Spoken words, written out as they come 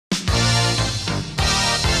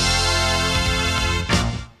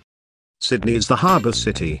Sydney is the Harbour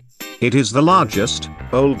City. It is the largest,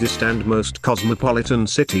 oldest and most cosmopolitan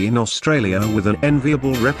city in Australia, with an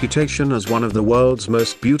enviable reputation as one of the world's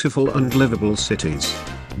most beautiful and livable cities.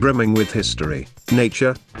 Brimming with history,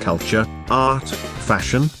 nature, culture, art,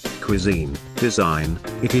 fashion, cuisine, design,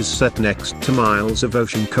 it is set next to miles of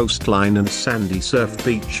ocean coastline and sandy surf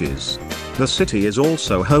beaches. The city is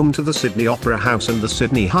also home to the Sydney Opera House and the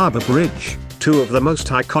Sydney Harbour Bridge, two of the most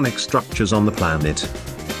iconic structures on the planet.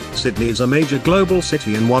 Sydney is a major global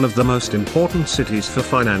city and one of the most important cities for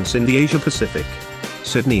finance in the Asia-Pacific.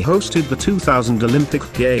 Sydney hosted the 2000 Olympic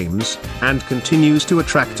Games, and continues to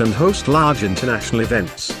attract and host large international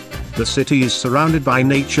events. The city is surrounded by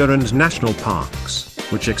nature and national parks,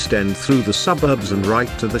 which extend through the suburbs and right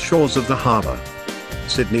to the shores of the harbour.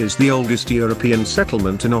 Sydney is the oldest European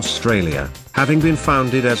settlement in Australia, having been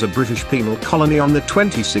founded as a British penal colony on the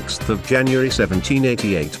 26th of January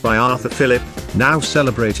 1788 by Arthur Phillip, now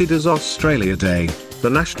celebrated as Australia Day, the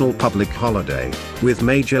national public holiday, with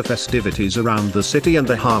major festivities around the city and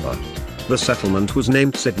the harbour. The settlement was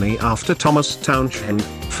named Sydney after Thomas Townshend,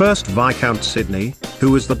 1st Viscount Sydney,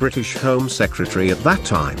 who was the British Home Secretary at that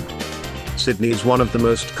time. Sydney is one of the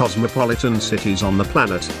most cosmopolitan cities on the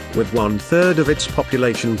planet, with 1/3 of its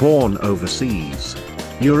population born overseas.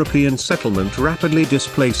 European settlement rapidly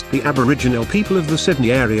displaced the Aboriginal people of the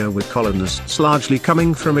Sydney area, with colonists largely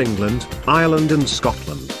coming from England, Ireland and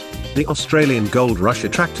Scotland. The Australian gold rush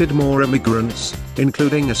attracted more immigrants,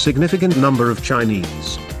 including a significant number of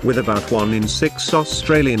Chinese, with about 1 in 6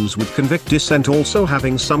 Australians with convict descent also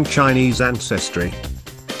having some Chinese ancestry.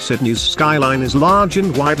 Sydney's skyline is large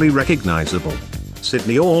and widely recognisable.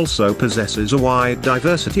 Sydney also possesses a wide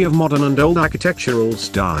diversity of modern and old architectural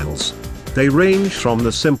styles. They range from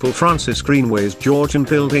the simple Francis Greenway's Georgian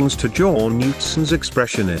buildings to John Newson's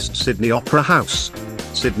expressionist Sydney Opera House.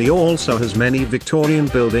 Sydney also has many Victorian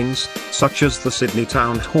buildings, such as the Sydney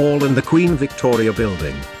Town Hall and the Queen Victoria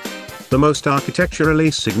Building. The most architecturally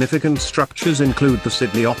significant structures include the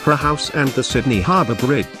Sydney Opera House and the Sydney Harbour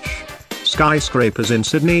Bridge. Skyscrapers in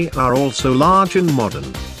Sydney are also large and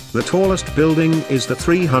modern. The tallest building is the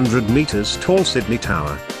 300 metres tall Sydney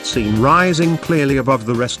Tower, seen rising clearly above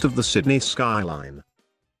the rest of the Sydney skyline.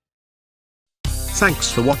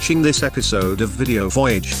 Thanks for watching this episode of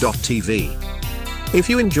VideoVoyage.TV. If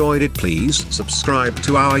you enjoyed it, please subscribe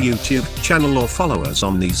to our YouTube channel or follow us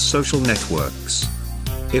on these social networks.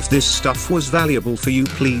 If this stuff was valuable for you,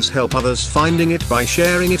 please help others finding it by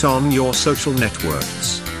sharing it on your social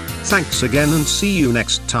networks. Thanks again and see you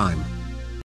next time.